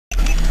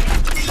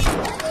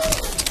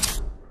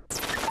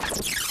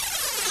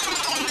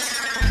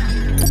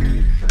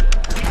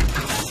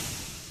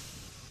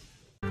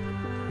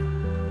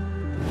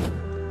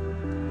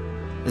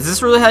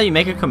this really how you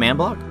make a command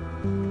block?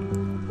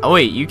 Oh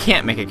wait, you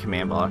can't make a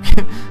command block.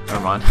 Never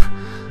mind.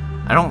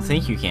 I don't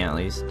think you can, at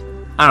least.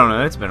 I don't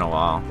know, it's been a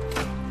while.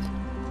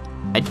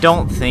 I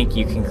don't think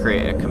you can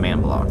create a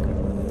command block.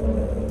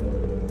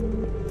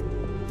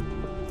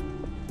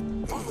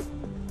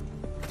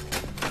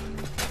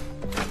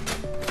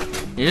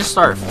 You just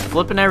start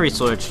flipping every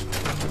switch.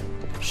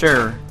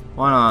 Sure,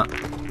 why not?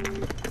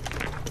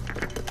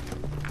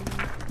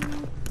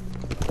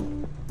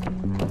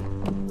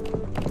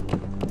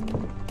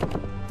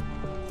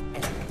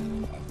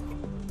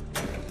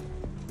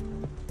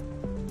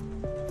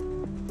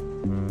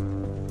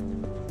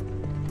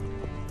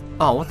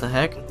 Oh, what the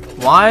heck?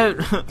 Why?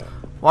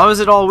 Why was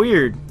it all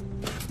weird?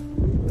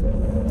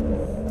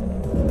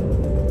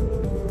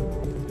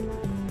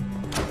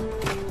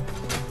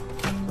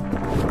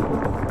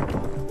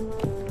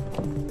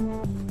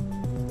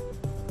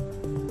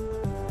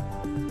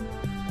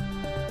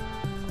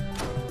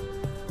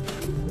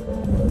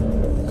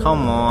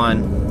 Come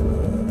on.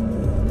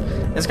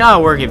 It's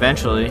gotta work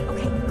eventually.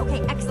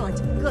 Okay, excellent.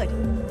 Good.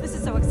 This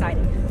is so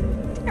exciting.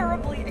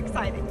 Terribly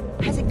exciting.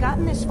 Has it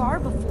gotten this far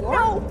before?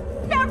 No!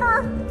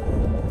 Never!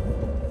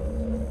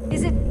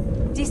 Is it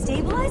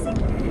destabilizing?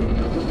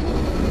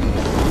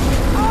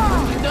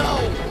 Oh! No!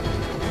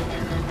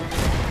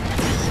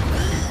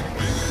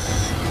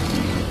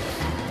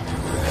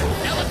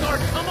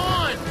 Eligard, come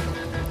on!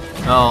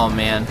 Oh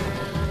man.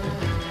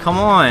 Come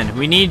on,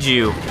 we need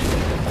you.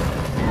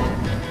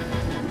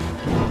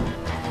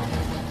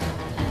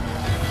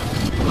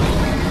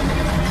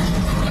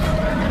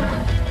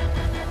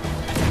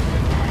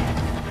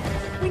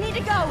 We need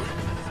to go!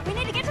 We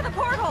need to get to the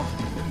portal!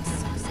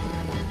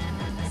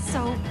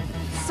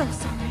 So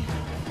sorry.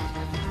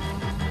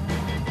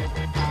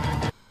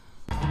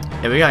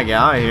 Yeah, we gotta get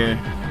out of here.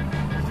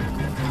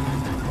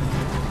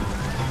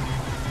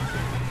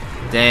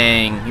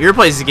 Dang, your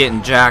place is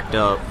getting jacked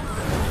up.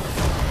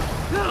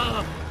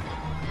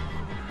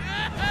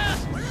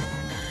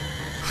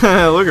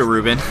 Look at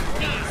Ruben.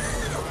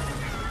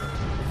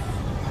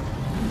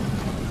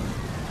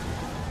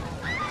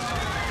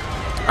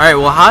 Alright,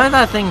 well how did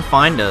that thing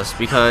find us?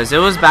 Because it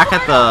was back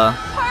at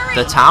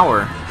the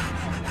tower.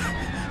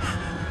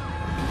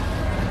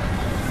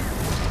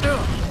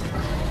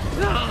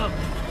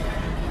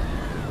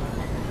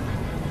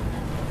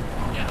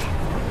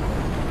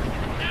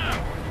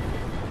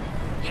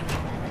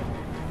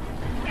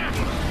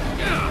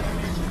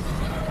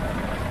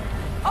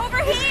 Over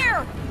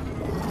here!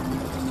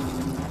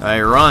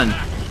 Alright, run.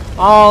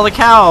 Oh, the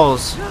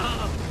cows!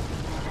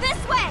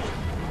 This way!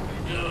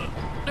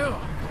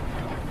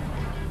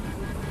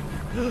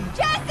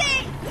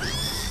 Jesse!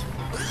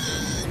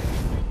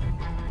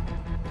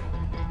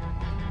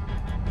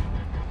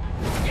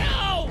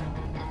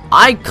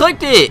 I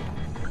clicked it!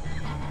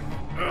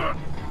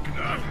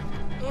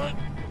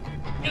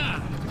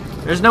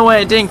 There's no way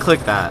I didn't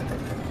click that.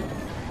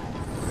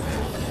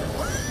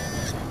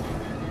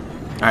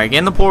 Alright, get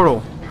in the portal.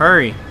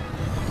 Hurry.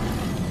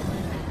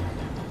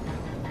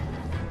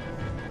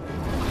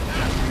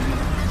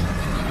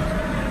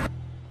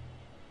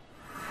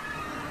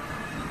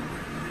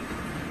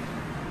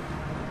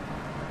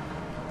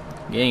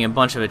 Getting a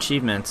bunch of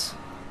achievements.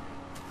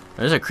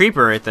 There's a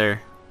creeper right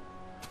there.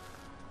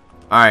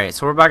 Alright,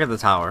 so we're back at the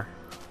tower.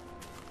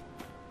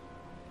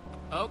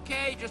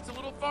 Okay, just a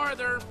little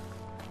farther.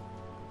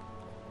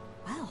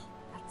 Well,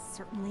 that's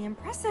certainly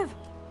impressive.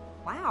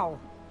 Wow.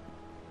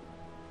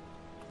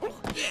 Whoa!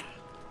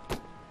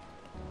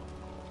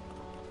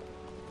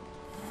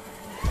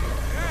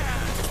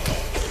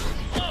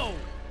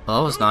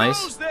 Well, that was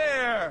nice. Who's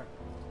there?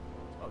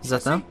 Is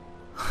that them?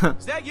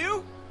 Is that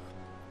you?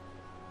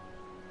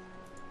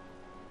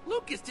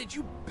 Lucas, did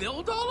you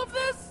build all of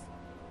this?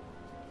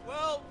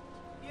 Well,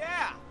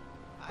 yeah.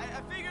 I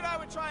figured I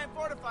would try and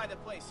fortify the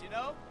place, you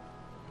know?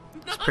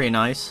 It's pretty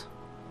nice.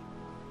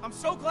 I'm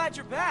so glad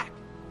you're back.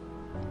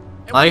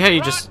 And I like we how you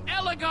brought just-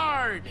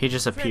 Eligard! He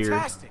just appeared.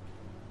 Fantastic.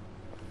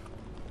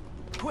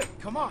 Quick,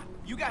 come on.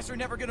 You guys are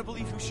never gonna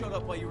believe who showed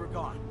up while you were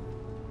gone.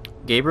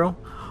 Gabriel?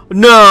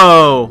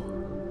 No!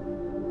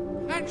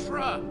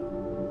 Petra!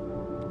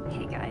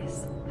 Hey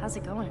guys, how's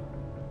it going?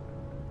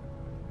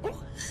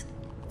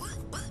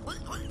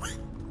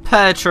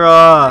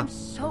 Petra! I'm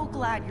so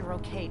glad you're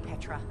okay,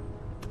 Petra.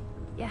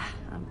 Yeah,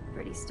 I'm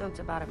pretty stoked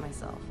about it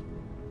myself.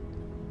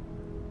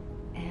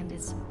 And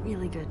it's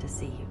really good to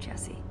see you,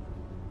 Jesse.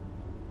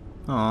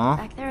 Aw.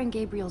 Back there in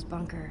Gabriel's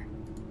bunker.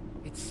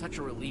 It's such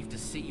a relief to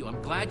see you.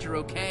 I'm glad you're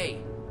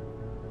okay.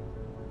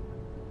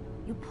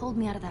 You pulled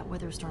me out of that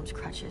Witherstorm's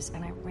clutches,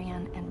 and I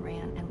ran and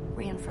ran and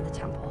ran for the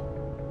temple.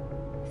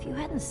 If you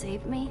hadn't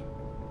saved me,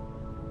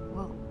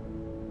 well,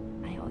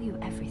 I owe you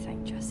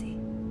everything, Jesse.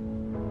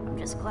 I'm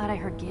just glad I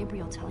heard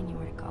Gabriel telling you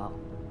where to go.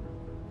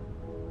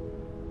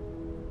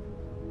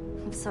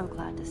 I'm so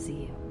glad to see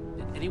you.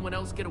 Did anyone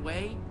else get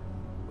away?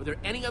 Were there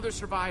any other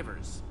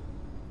survivors?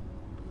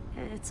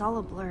 It's all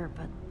a blur,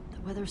 but the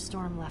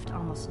Witherstorm left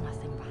almost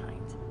nothing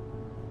behind.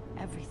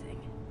 Everything,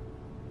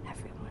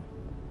 everyone,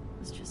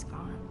 was just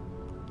gone.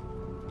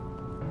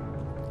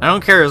 I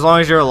don't care as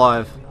long as you're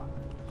alive.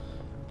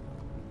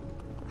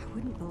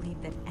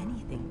 that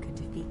anything could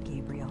defeat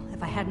Gabriel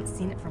if I hadn't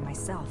seen it for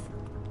myself.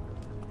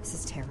 This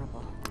is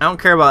terrible. I don't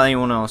care about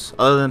anyone else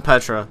other than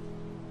Petra.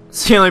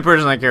 It's the only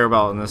person I care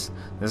about in this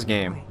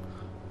game. Wait,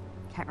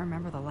 can't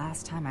remember the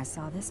last time I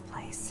saw this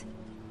place.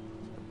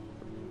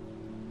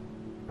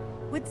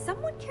 Would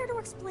someone care to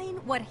explain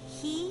what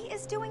he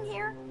is doing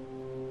here?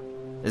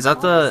 Is that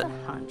Always the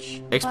a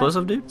hunch,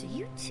 explosive but dude? Do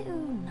you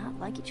two not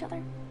like each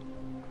other?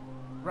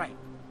 Right.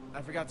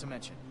 I forgot to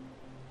mention.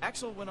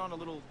 Axel went on a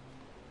little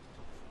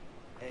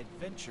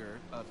adventure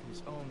of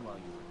his own while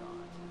you were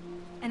gone.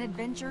 An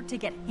adventure to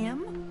get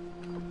him?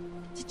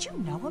 Did you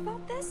know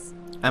about this?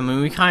 I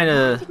mean, we kind Why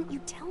of... didn't you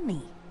tell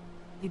me?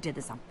 You did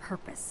this on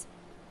purpose.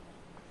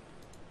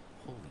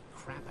 Holy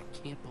crap, I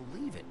can't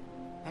believe it.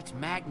 That's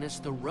Magnus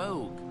the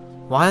Rogue.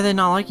 Why do they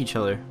not like each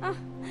other?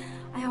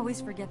 I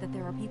always forget that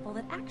there are people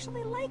that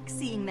actually like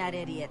seeing that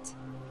idiot.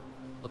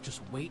 Look,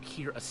 just wait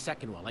here a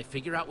second while I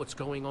figure out what's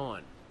going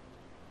on.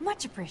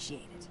 Much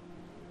appreciated.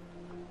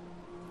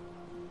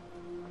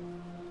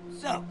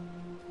 So,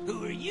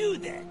 who are you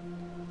then?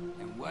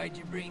 And why'd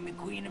you bring the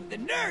Queen of the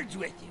Nerds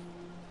with you?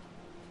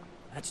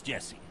 That's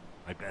Jesse,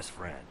 my best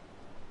friend.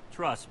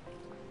 Trust me,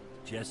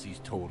 Jesse's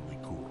totally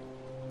cool.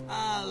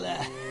 I'll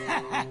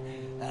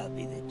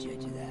be the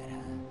judge of that, huh?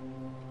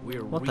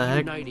 We're What the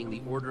heck? reuniting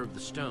the Order of the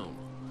Stone.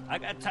 I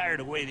got tired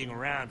of waiting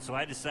around, so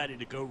I decided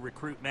to go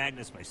recruit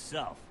Magnus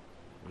myself.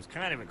 It was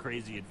kind of a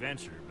crazy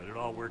adventure, but it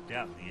all worked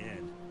out in the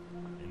end.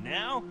 And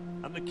now,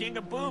 I'm the king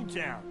of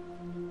Boomtown.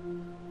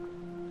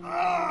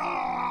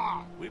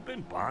 We've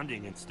been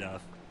bonding and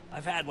stuff.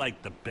 I've had,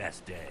 like, the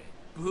best day.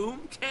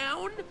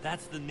 Boomtown?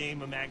 That's the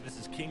name of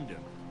Magnus's kingdom.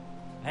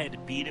 I had to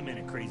beat him in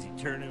a crazy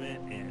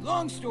tournament, and...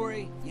 Long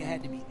story, you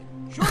had to be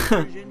there.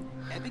 Short version,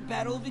 epic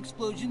battle of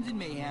explosions and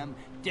mayhem,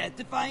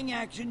 death-defying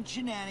action,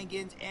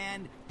 shenanigans,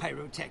 and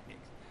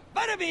pyrotechnics.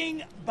 Bada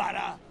bing,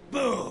 bada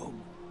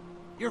boom!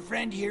 Your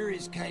friend here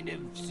is kind of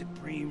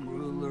supreme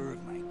ruler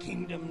of my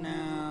kingdom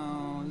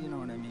now, you know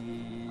what I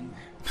mean?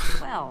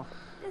 Well,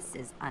 this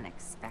is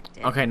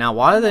unexpected. Okay, now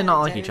why do they not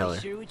like I'm each entirely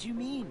other? sure what you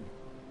mean,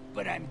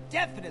 but I'm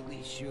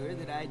definitely sure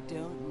that I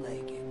don't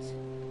like it.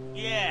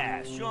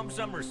 Yeah, show him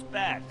some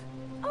respect.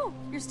 Oh,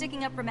 you're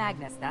sticking up for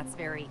Magnus. That's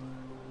very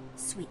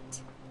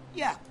sweet.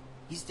 Yeah,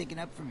 he's sticking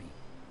up for me.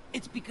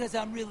 It's because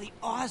I'm really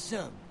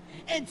awesome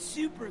and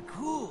super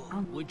cool.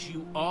 Would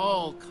you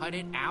all cut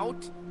it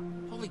out?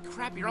 Holy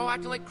crap, you're all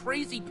acting like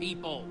crazy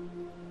people.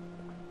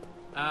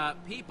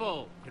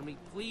 People, can we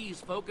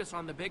please focus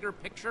on the bigger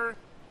picture?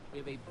 We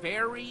have a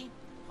very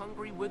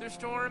hungry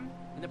Witherstorm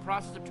in the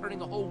process of turning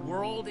the whole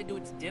world into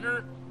its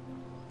dinner.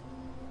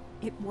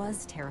 It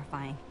was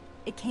terrifying.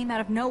 It came out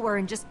of nowhere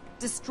and just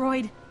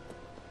destroyed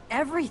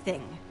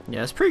everything.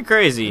 Yeah, it's pretty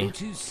crazy.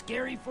 Too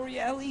scary for you,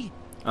 Ellie?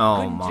 Oh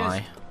Couldn't my.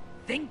 just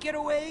think it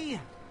away?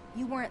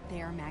 You weren't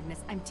there, Magnus.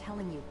 I'm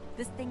telling you,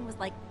 this thing was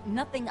like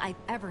nothing I've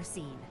ever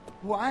seen.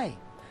 Why?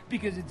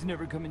 Because it's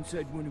never come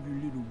inside one of your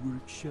little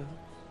workshops?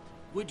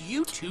 Would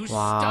you two Wow.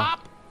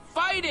 stop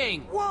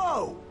fighting?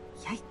 Whoa!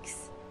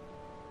 Yikes.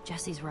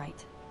 Jesse's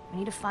right. We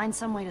need to find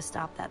some way to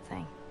stop that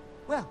thing.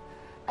 Well,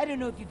 I don't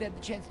know if you've had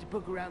the chance to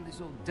poke around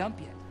this old dump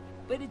yet,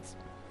 but it's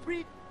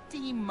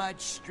pretty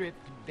much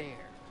stripped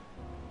bare.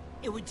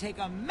 It would take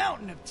a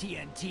mountain of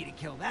TNT to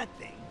kill that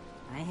thing.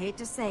 I hate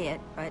to say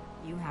it, but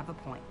you have a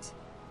point.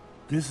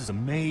 This is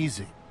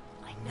amazing.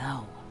 I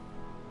know.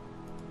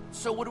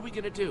 So what are we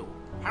gonna do?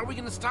 How are we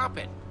gonna stop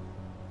it?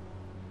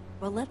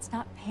 Well, let's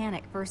not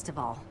panic, first of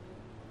all.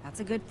 That's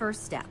a good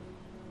first step.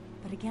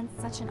 But against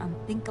such an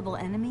unthinkable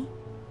enemy,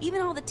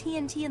 even all the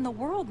TNT in the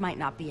world might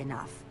not be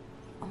enough.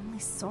 If only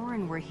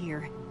Soren were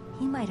here.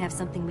 He might have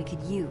something we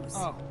could use.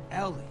 Oh,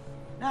 Ellie,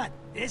 not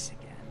this again.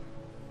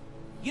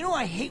 You know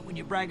I hate when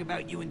you brag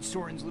about you and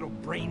Soren's little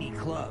brainy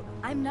club.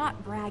 I'm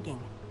not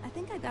bragging. I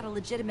think I've got a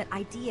legitimate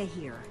idea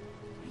here.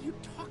 What are you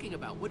talking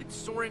about? What did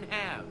Soren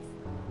have?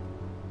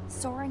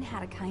 Soren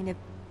had a kind of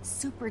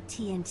super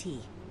TNT.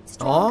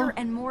 Stronger Oh?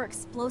 and more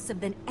explosive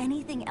than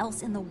anything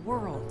else in the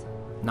world.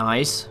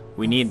 Nice.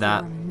 We need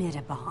that.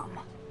 Formidabomb.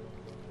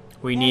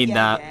 We need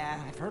that. Yeah,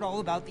 I've heard all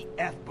about the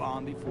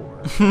F-bomb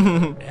before.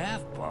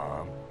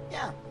 F-bomb?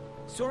 Yeah,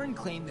 Soren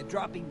claimed that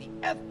dropping the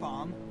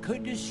F-bomb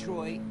could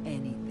destroy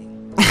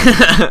anything.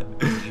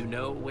 Do you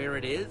know where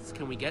it is?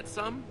 Can we get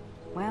some?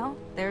 Well,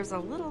 there's a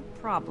little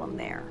problem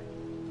there.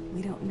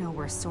 We don't know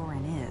where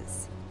Soren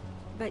is.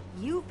 But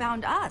you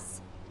found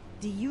us.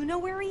 Do you know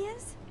where he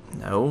is?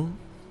 No.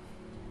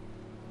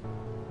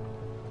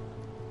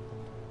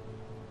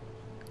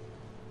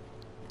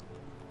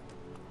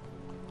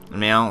 I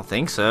mean, I don't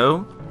think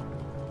so.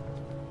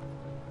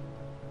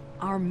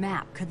 Our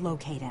map could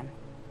locate him.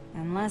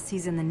 Unless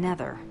he's in the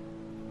Nether.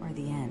 Or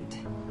the End.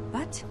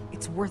 But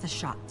it's worth a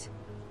shot.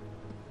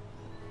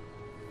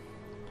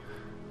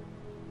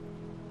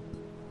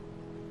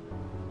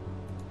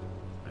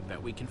 I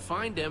bet we can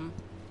find him.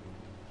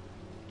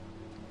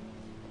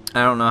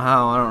 I don't know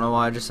how. I don't know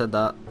why I just said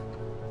that.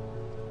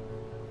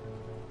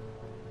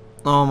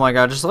 Oh my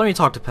god, just let me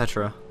talk to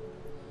Petra.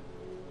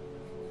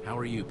 How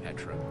are you,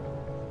 Petra?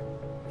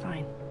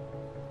 Fine.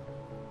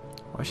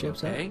 Why is she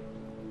upset? Okay.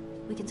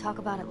 We can talk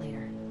about it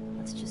later.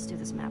 Let's just do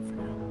this map for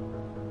now.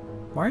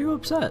 Why are you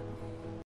upset?